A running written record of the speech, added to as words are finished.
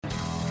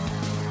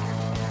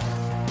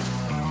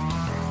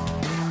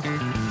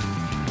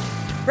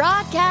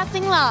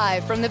Broadcasting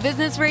live from the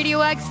Business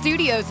Radio X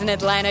studios in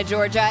Atlanta,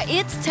 Georgia,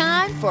 it's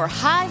time for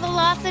High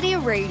Velocity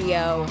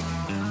Radio.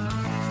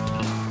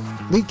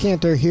 Lee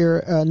Cantor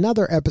here,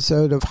 another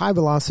episode of High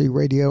Velocity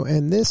Radio,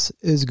 and this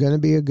is going to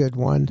be a good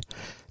one.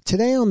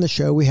 Today on the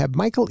show, we have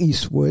Michael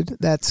Eastwood,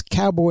 that's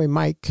Cowboy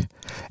Mike,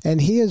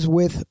 and he is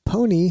with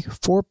Pony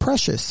for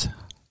Precious.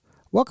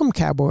 Welcome,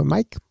 Cowboy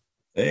Mike.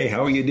 Hey,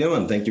 how are you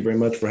doing? Thank you very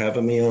much for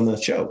having me on the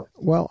show.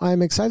 Well,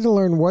 I'm excited to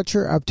learn what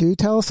you're up to.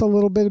 Tell us a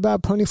little bit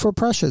about Pony for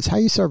Precious. How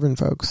you serving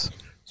folks?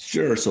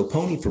 Sure. So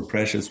Pony for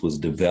Precious was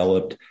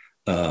developed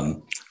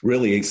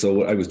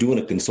so I was doing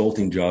a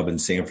consulting job in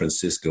San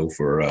Francisco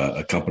for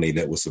a company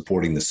that was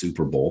supporting the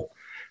Super Bowl.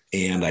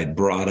 And I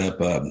brought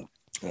up,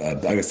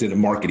 I was in a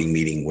marketing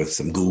meeting with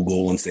some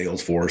Google and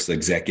Salesforce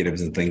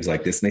executives and things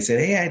like this. And they said,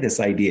 hey, I had this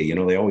idea. You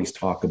know, they always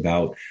talk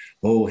about,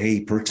 oh, hey,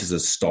 purchase a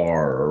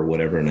star or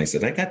whatever. And I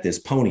said, I got this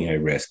pony I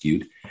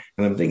rescued.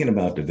 And I'm thinking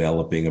about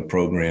developing a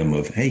program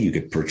of, hey, you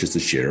could purchase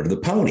a share of the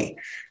pony.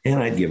 And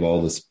I'd give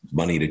all this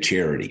money to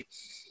charity.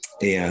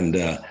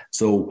 And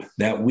so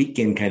that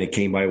weekend kind of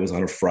came by. It was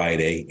on a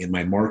Friday. And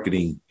my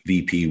marketing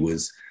VP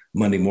was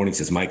Monday morning,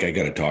 says, Mike, I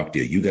got to talk to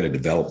you. You got to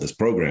develop this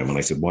program. And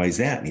I said, why is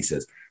that? And he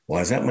says, well,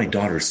 I was at my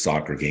daughter's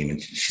soccer game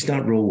and she's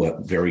not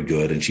very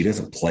good and she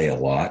doesn't play a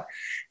lot.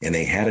 And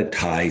they had a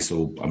tie.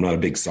 So I'm not a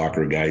big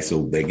soccer guy.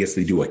 So I guess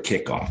they do a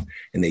kickoff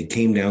and they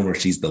came down where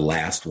she's the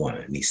last one.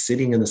 And he's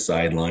sitting in the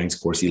sidelines.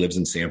 Of course, he lives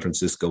in San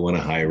Francisco in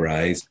a high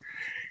rise.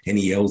 And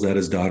he yells out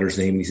his daughter's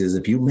name. He says,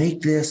 if you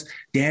make this,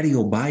 Daddy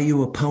will buy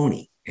you a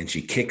pony. And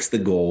she kicks the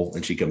goal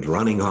and she comes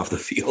running off the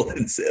field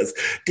and says,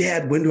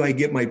 Dad, when do I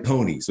get my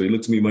pony? So he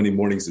looks at me Monday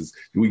morning and says,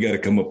 we got to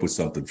come up with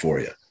something for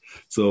you.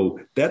 So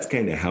that's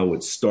kind of how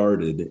it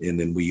started. And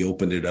then we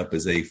opened it up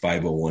as a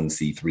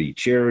 501c3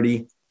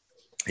 charity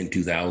in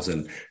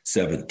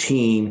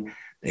 2017.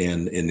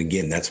 And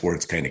again, that's where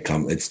it's kind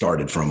of it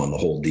started from on the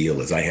whole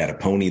deal is I had a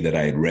pony that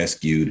I had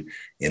rescued.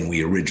 And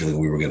we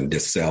were going to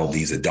just sell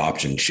these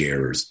adoption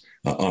shares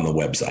on the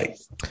website.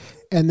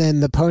 And then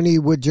the pony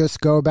would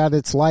just go about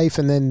its life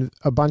and then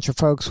a bunch of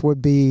folks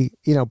would be,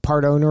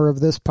 part owner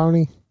of this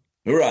pony.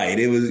 Right.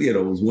 It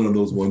was one of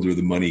those ones where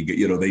the money,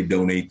 they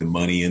donate the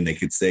money and they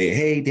could say,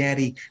 hey,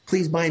 Daddy,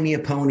 please buy me a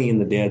pony. And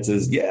the dad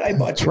says, yeah, I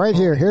bought you. It's right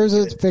here. Here's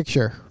its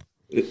picture.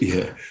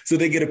 Yeah. So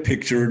they get a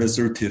picture and a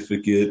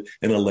certificate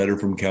and a letter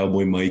from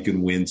Cowboy Mike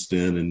and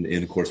Winston.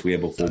 And of course, we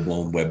have a full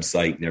blown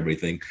website and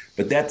everything.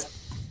 But that's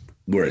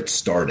where it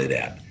started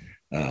at.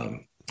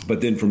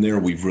 But then from there,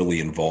 we've really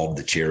involved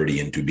the charity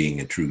into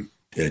being a true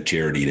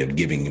charity of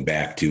giving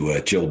back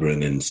to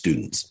children and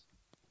students.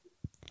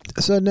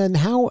 So then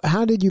how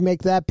did you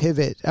make that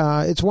pivot?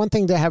 It's one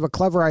thing to have a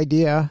clever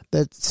idea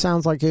that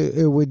sounds like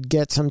it would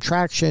get some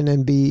traction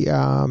and be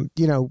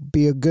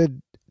a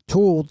good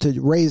tool to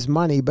raise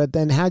money. But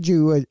then how'd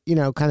you,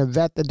 kind of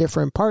vet the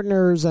different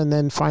partners and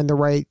then find the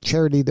right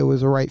charity that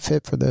was the right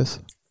fit for this?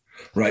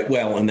 Right.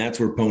 Well, and that's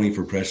where Pony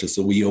for Precious.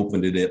 So we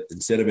opened it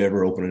instead of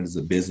ever opening it as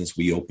a business,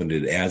 we opened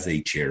it as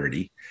a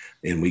charity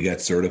and we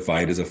got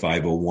certified as a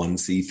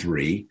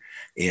 501c3.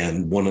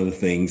 And one of the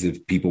things,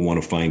 if people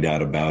want to find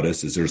out about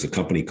us, is there's a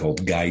company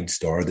called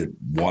GuideStar that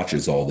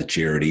watches all the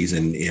charities.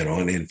 And,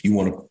 and if you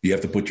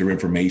have to put your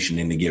information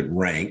in to get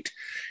ranked.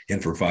 And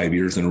for 5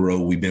 years in a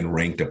row, we've been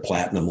ranked a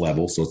platinum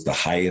level. So it's the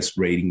highest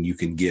rating you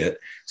can get.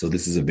 So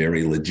this is a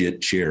very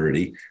legit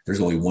charity.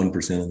 There's only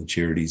 1% of the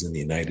charities in the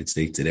United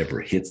States that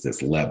ever hits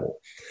this level.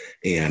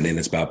 And then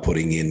it's about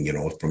putting in,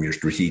 from your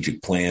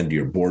strategic plan to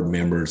your board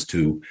members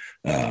to,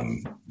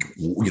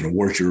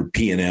 where's your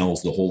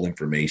P&Ls, the whole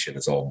information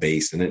is all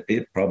based. And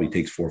it probably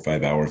takes 4 or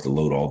 5 hours to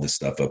load all this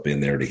stuff up in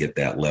there to hit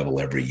that level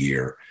every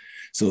year.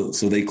 So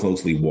they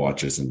closely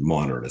watch us and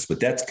monitor us. But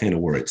that's kind of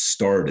where it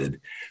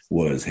started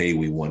was, hey,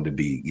 we wanted to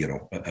be,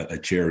 a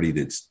charity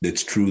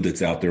that's true,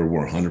 that's out there.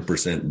 We're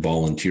 100%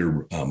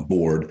 volunteer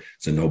board.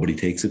 So nobody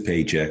takes a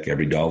paycheck.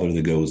 Every dollar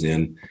that goes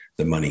in,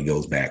 the money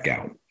goes back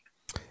out.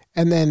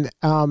 And then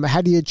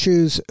how do you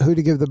choose who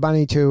to give the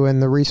money to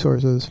and the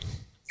resources?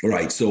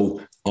 Right. So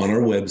on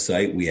our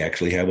website, we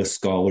actually have a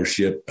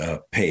scholarship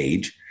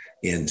page.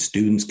 And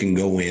students can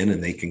go in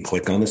and they can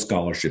click on the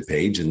scholarship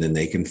page and then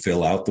they can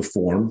fill out the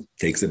form. It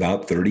takes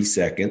about 30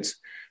 seconds,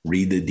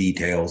 read the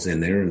details in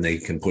there and they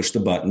can push the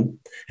button.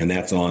 And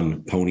that's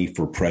on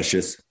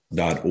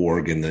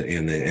ponyforprecious.org. And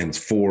it's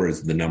 4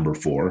 is the number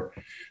 4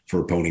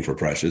 for Pony for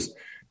Precious.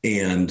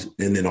 And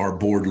then our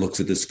board looks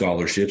at the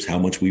scholarships, how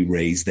much we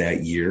raised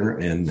that year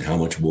and how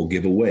much we'll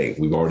give away.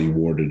 We've already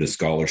awarded a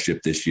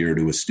scholarship this year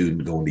to a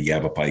student going to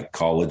Yavapai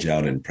College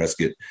out in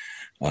Prescott,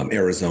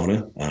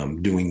 Arizona,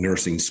 doing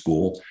nursing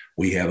school.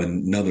 We have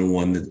another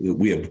one that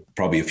we have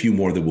probably a few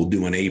more that we'll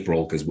do in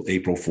April because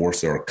April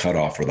 4th are a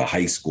cutoff for the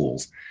high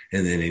schools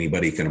and then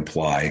anybody can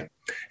apply.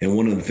 And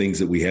one of the things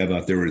that we have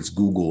out there is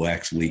Google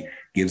actually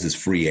gives us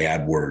free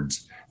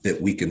AdWords that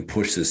we can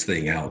push this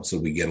thing out. So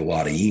we get a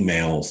lot of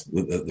emails.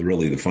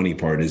 Really, the funny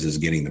part is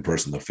getting the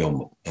person to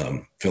fill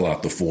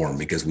out the form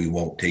because we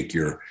won't take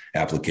your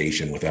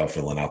application without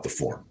filling out the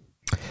form.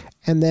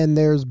 And then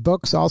there's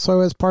books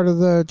also as part of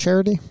the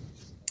charity?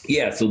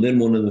 Yeah. So then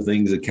one of the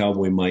things that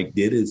Cowboy Mike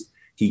did is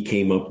he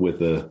came up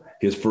with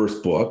his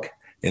first book,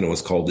 and it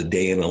was called The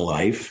Day in the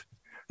Life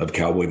of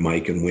Cowboy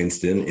Mike and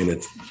Winston. And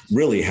it's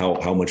really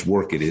how much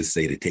work it is,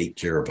 say, to take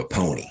care of a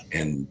pony.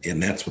 And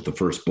that's what the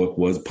first book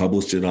was.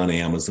 Published it on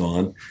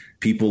Amazon.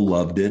 People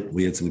loved it.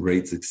 We had some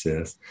great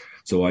success.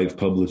 So I've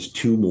published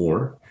 2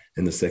 more.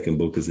 And the second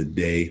book is A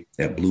Day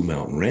at Blue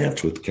Mountain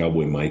Ranch with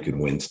Cowboy Mike and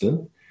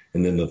Winston.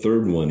 And then the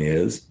third one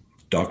is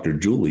Dr.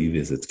 Julie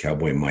Visits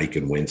Cowboy Mike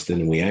and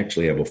Winston. And we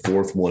actually have a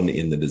 4th one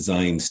in the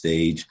design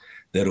stage.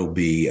 That'll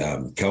be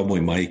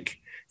Cowboy Mike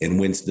and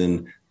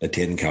Winston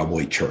Attend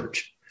Cowboy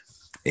Church.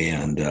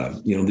 And,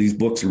 these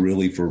books are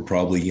really for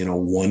probably,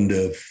 1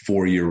 to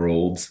 4 year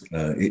olds,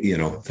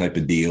 type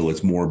of deal.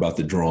 It's more about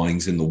the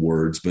drawings and the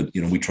words, but,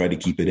 we try to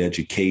keep it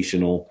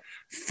educational,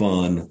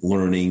 fun,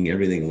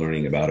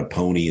 learning about a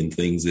pony and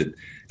things that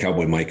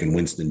Cowboy Mike and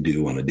Winston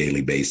do on a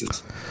daily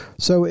basis.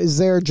 So is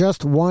there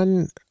just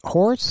one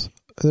horse?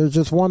 There's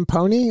just one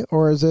pony,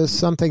 or is this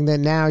something that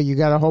now you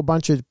got a whole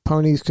bunch of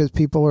ponies because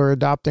people are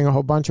adopting a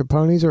whole bunch of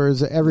ponies, or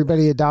is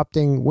everybody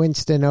adopting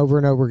Winston over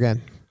and over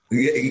again?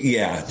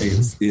 Yeah,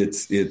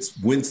 it's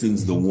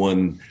Winston's the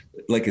one.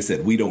 Like I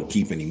said, we don't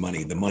keep any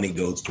money. The money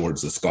goes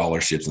towards the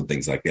scholarships and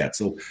things like that.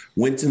 So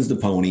Winston's the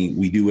pony.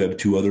 We do have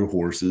 2 other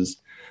horses,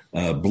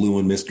 Blue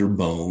and Mr.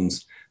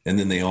 Bones, and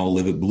then they all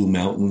live at Blue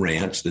Mountain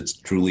Ranch. That's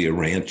truly a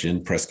ranch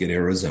in Prescott,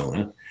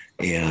 Arizona.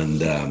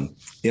 And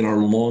in our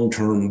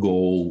long-term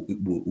goal,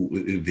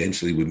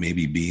 eventually would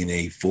maybe be in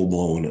a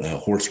full-blown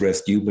horse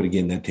rescue. But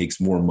again, that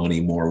takes more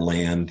money, more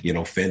land,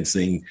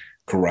 fencing,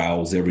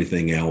 corrals,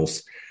 everything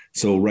else.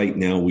 So right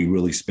now we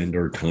really spend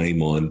our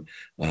time on,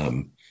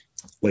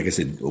 like I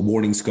said,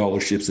 awarding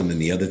scholarships. And then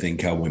the other thing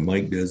Cowboy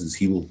Mike does is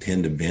he will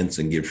attend events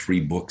and give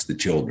free books to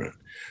children.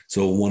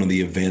 So one of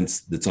the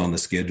events that's on the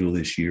schedule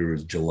this year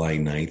is July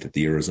 9th at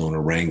the Arizona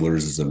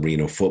Wranglers is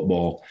arena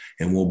football.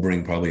 And we'll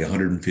bring probably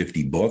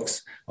 150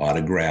 books,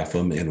 autograph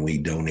them, and we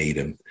donate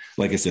them.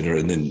 Like I said,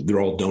 and then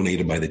they're all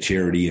donated by the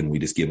charity, and we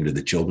just give them to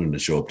the children to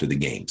show up to the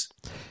games.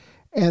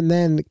 And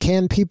then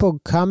can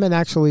people come and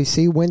actually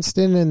see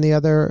Winston and the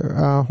other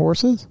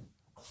horses?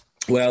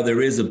 Well,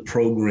 there is a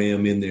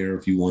program in there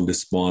if you wanted to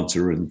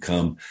sponsor and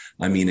come.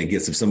 I mean, I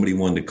guess if somebody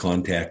wanted to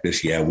contact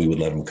us, yeah, we would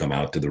let them come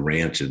out to the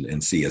ranch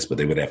and see us, but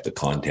they would have to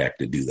contact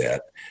to do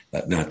that,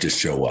 not just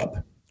show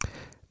up.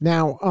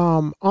 Now,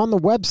 on the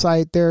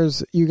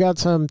website, you got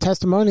some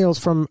testimonials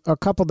from a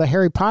couple of the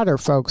Harry Potter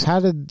folks. How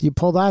did you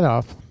pull that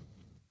off?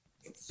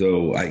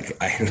 So I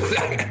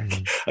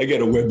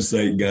got a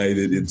website guy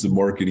that it's some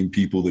marketing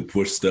people that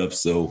push stuff.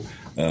 So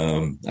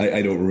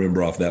I don't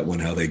remember off that one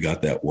how they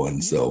got that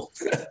one. So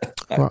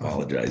I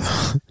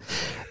apologize.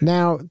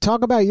 Now,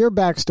 talk about your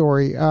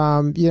backstory.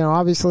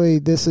 Obviously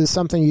this is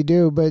something you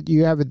do, but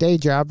you have a day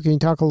job. Can you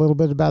talk a little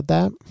bit about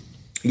that?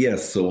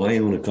 Yes. So I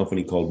own a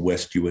company called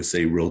West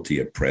USA Realty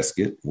at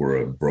Prescott.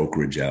 We're a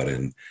brokerage out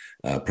in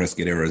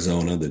Prescott,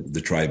 Arizona,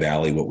 the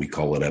Tri-Valley, what we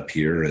call it up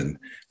here. And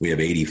we have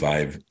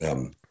 85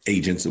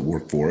 agents that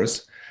work for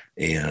us.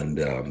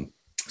 And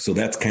so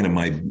that's kind of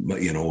my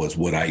is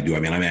what I do. I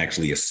mean, I'm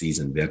actually a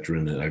seasoned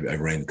veteran, and I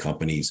ran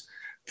companies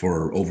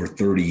for over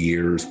 30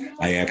 years.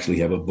 I actually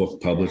have a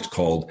book published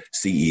called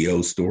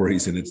CEO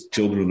Stories, and it's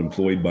Children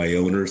Employed by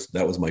Owners.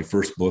 That was my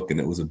first book, and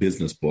it was a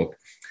business book.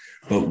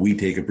 But we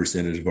take a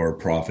percentage of our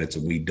profits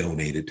and we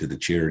donate it to the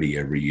charity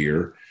every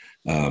year.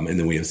 And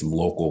then we have some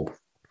local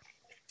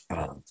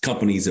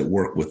companies that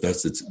work with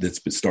us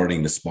that's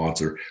starting to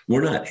sponsor.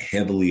 We're not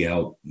heavily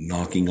out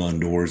knocking on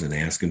doors and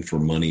asking for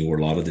money. Where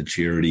a lot of the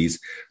charities,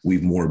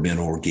 we've more been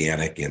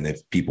organic. And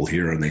if people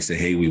hear and they say,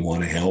 hey, we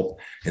want to help,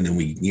 and then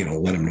we,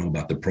 let them know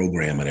about the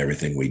program and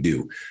everything we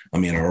do. I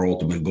mean, our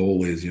ultimate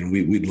goal is,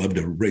 we'd love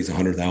to raise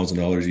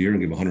 $100,000 a year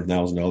and give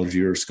 $100,000 a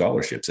year of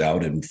scholarships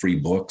out and free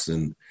books.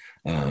 And,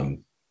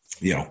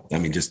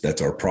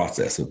 that's our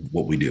process of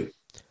what we do.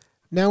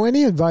 Now,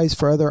 any advice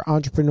for other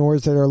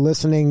entrepreneurs that are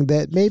listening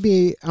that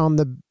maybe on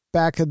the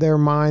back of their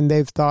mind,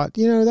 they've thought,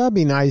 that'd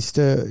be nice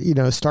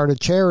to, start a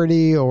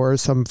charity or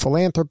some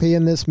philanthropy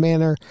in this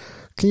manner.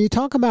 Can you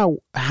talk about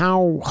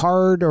how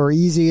hard or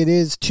easy it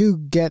is to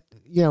get,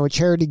 a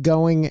charity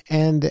going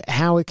and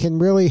how it can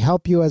really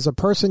help you as a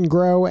person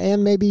grow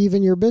and maybe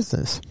even your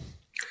business?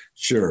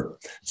 Sure.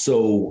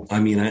 So,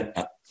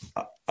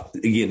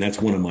 again,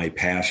 that's one of my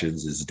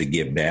passions is to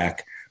give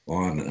back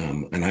on.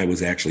 And I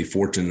was actually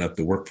fortunate enough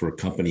to work for a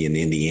company in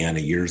Indiana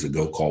years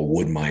ago called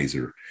Wood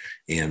Miser.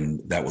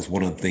 And that was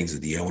one of the things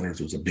that the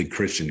owners was a big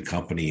Christian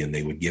company, and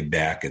they would give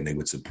back and they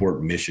would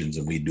support missions,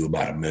 and we'd do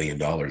about $1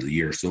 million a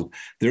year. So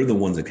they're the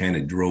ones that kind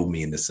of drove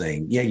me into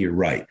saying, yeah, you're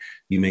right.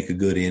 You make a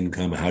good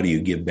income. How do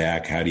you give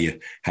back? How do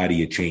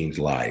you change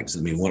lives?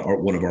 I mean,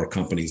 one of our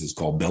companies is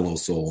called Bellow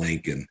Soul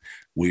Inc. And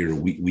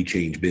we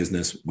change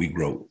business, we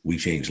grow, we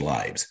change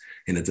lives.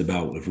 And it's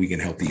about if we can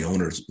help the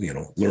owners,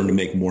 learn to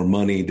make more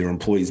money, their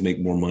employees make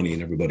more money,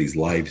 and everybody's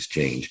lives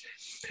change.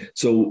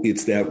 So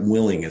it's that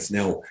willingness.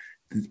 Now,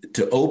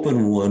 to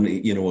open one,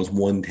 is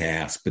one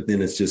task, but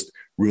then it's just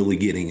really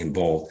getting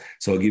involved.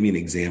 So I'll give you an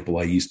example.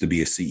 I used to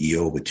be a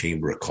CEO of a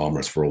Chamber of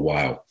Commerce for a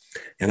while.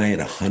 And I had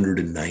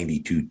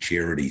 192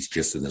 charities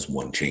just in this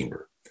one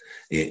chamber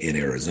in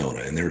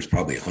Arizona. And there's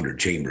probably 100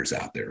 chambers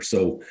out there.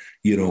 So,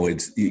 you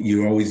always,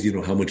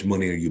 how much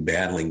money are you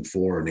battling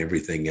for and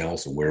everything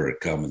else and where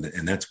it comes.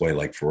 And that's why,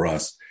 like for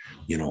us,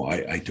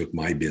 I took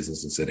my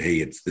business and said,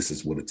 hey, this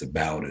is what it's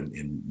about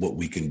and what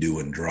we can do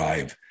and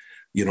drive,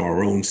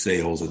 our own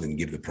sales and then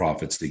give the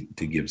profits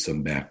to give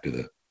some back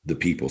to the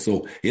people.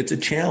 So it's a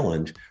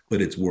challenge,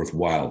 but it's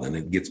worthwhile.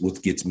 And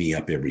what gets me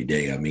up every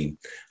day. I mean,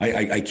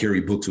 I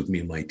carry books with me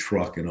in my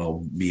truck, and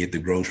I'll be at the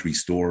grocery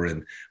store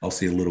and I'll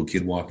see a little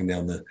kid walking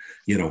down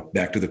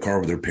back to the car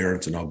with their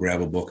parents, and I'll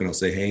grab a book and I'll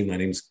say, hey, my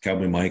name's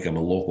Cowboy Mike. I'm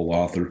a local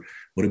author.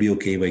 Would it be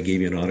okay if I gave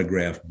you an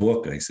autographed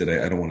book? I said,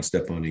 I don't want to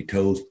step on any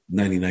toes.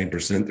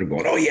 99%, they're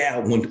going, oh yeah.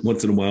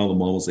 Once in a while, the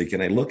mom will say,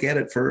 can I look at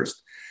it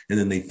first? And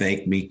then they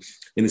thank me.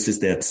 And it's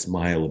just that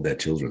smile of that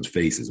children's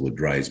face is what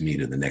drives me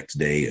to the next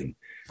day and,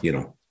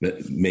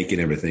 making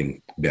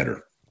everything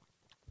better.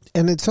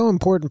 And it's so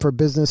important for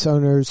business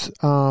owners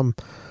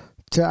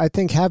to, I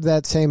think, have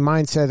that same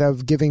mindset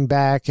of giving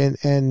back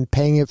and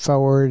paying it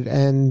forward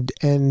and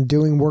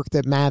doing work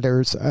that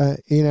matters,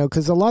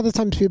 because a lot of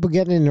times people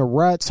get in a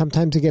rut.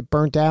 Sometimes they get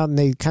burnt out and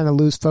they kind of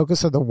lose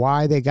focus of the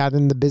why they got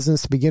in the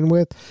business to begin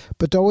with.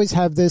 But to always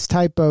have this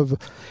type of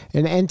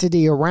an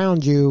entity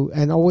around you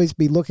and always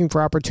be looking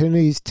for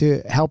opportunities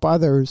to help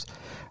others,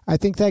 I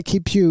think that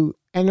keeps you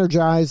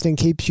energized and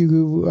keeps you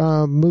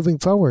moving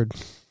forward.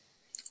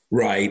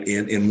 Right.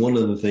 And one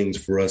of the things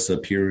for us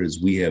up here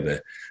is we have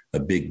a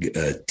big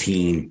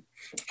teen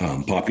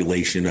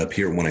population up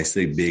here. When I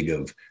say big,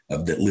 of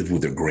that live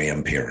with their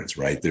grandparents,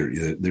 right?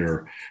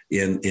 They're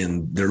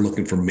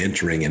looking for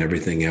mentoring and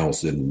everything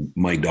else. And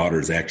my daughter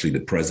is actually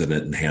the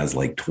president and has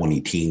like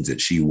 20 teens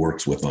that she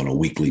works with on a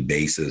weekly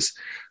basis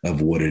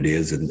of what it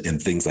is and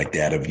things like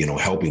that of,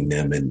 helping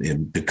them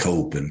and to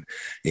cope and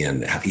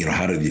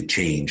how do you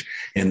change?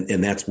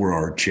 And that's where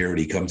our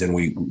charity comes in.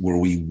 We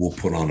will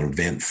put on an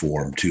event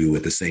for them too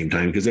at the same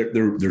time, because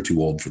they're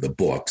too old for the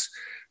books.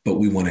 But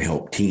we want to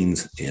help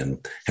teens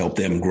and help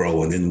them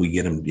grow. And then we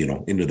get them,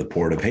 into the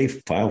port of, hey,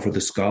 file for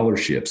the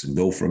scholarships and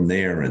go from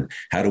there. And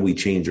how do we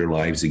change their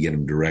lives to get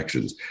them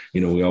directions?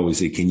 We always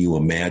say, can you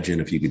imagine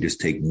if you could just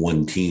take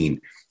one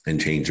teen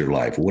and change their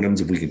life? What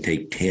happens if we can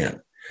take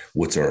 10?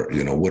 What's our,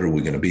 what are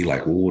we going to be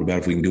like? Well, what about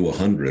if we can do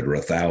 100 or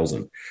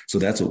 1,000? So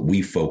that's what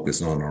we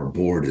focus on our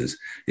board is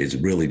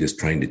really just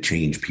trying to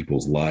change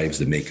people's lives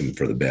to make them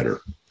for the better.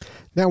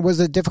 Now, was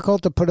it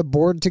difficult to put a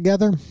board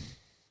together?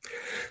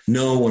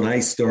 No, when I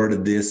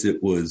started this,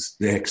 it was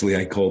actually,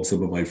 I called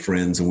some of my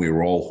friends and we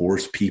were all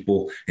horse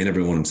people and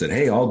everyone said,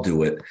 hey, I'll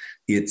do it.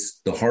 It's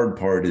the hard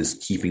part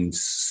is keeping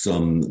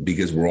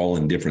because we're all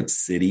in different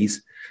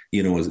cities,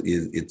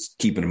 it's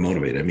keeping them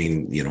motivated. I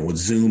mean, with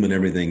Zoom and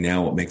everything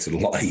now, it makes it a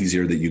lot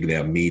easier that you can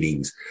have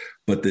meetings.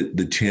 But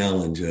the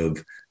challenge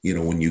of,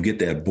 when you get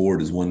that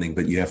board is one thing,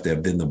 but you have to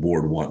have then the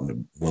board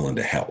willing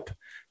to help.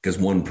 Because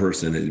one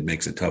person, it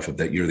makes it tough if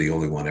that you're the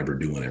only one ever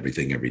doing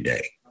everything every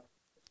day.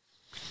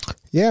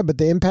 Yeah, but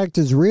the impact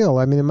is real.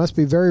 I mean, it must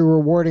be very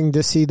rewarding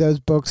to see those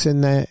books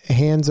in the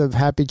hands of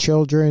happy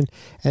children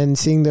and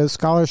seeing those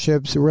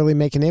scholarships really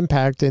make an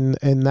impact in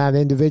that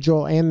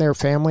individual and their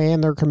family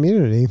and their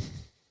community.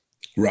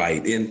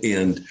 Right. And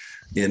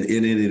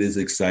it is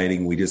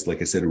exciting. We just,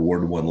 like I said,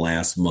 awarded one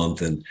last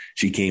month, and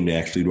she came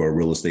to our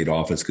real estate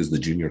office because the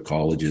junior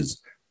college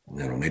is,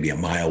 maybe a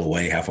mile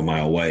away, half a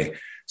mile away.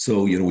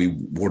 So, we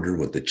ordered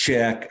with the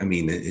check. I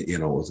mean, it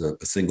was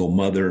a single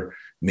mother,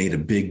 made a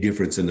big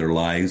difference in their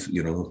lives,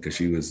 because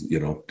she was,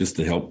 just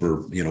to help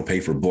her,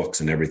 pay for books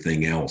and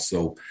everything else.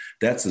 So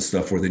that's the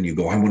stuff where then you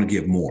go, I want to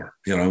give more,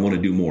 I want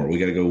to do more. We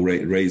got to go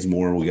raise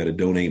more. We got to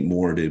donate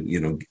more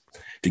to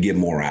give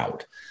more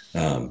out.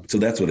 So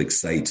that's what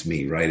excites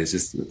me, right? It's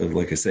just,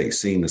 like I say,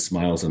 seeing the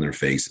smiles on their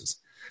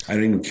faces. I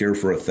don't even care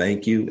for a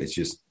thank you. It's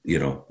just,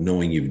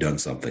 knowing you've done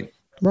something.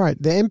 Right.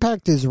 The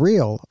impact is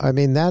real. I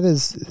mean,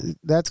 that's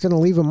going to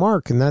leave a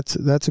mark, and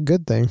that's a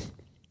good thing.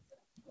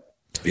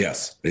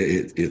 Yes,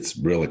 it's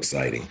real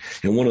exciting.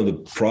 And one of the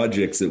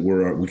projects that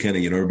we kind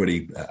of,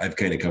 everybody, I've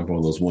kind of come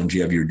from those ones,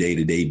 you have your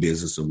day-to-day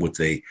business and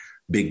what's a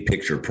big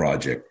picture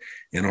project.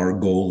 And our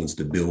goal is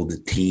to build a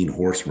teen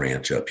horse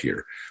ranch up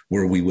here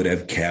where we would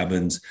have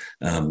cabins.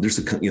 There's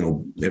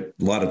a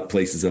lot of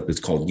places up, it's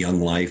called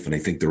Young Life. And I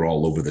think they're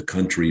all over the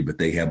country, but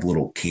they have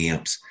little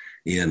camps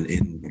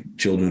and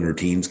children or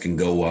teens can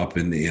go up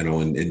and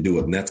do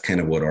it. And that's kind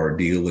of what our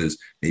deal is.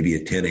 Maybe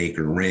a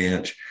 10-acre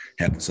ranch,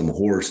 have some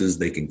horses.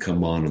 They can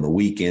come on the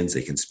weekends.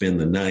 They can spend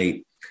the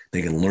night.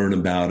 They can learn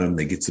about them.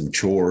 They get some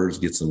chores,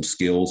 get some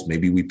skills.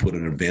 Maybe we put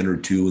an event or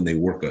two and they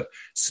work a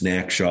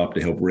snack shop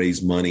to help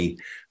raise money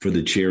for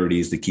the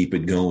charities to keep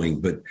it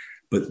going. But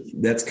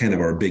that's kind of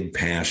our big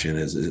passion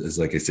is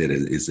like I said,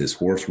 is this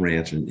horse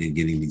ranch and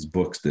getting these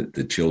books that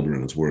the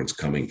children is where it's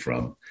coming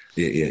from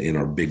in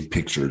our big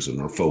pictures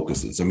and our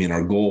focuses. I mean,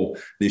 our goal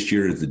this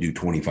year is to do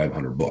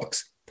 2,500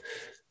 books.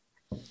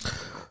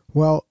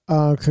 Well,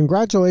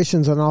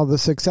 congratulations on all the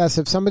success.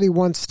 If somebody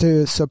wants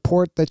to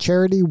support the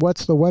charity,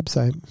 what's the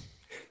website?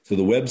 So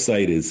the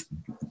website is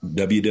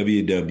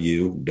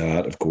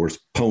www. Of course,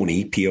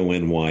 Pony,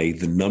 Pony,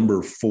 the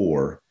number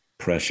 4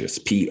 Precious,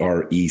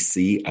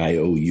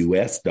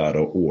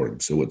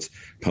 PRECIOUS.org. So it's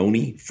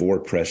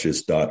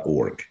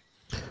pony4precious.org.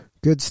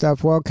 Good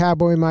stuff. Well,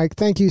 Cowboy Mike,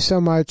 thank you so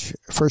much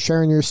for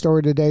sharing your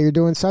story today. You're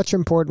doing such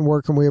important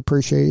work, and we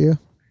appreciate you.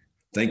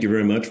 Thank you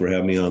very much for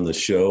having me on the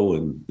show.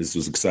 And this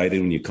was exciting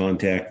when you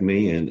contacted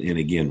me. And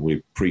again, we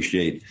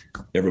appreciate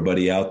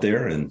everybody out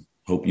there and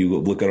hope you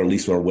look at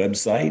least our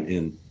website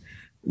and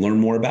learn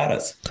more about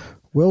us.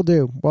 Will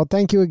do. Well,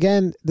 thank you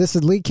again. This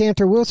is Lee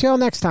Cantor. We'll see you all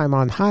next time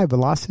on High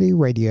Velocity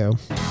Radio.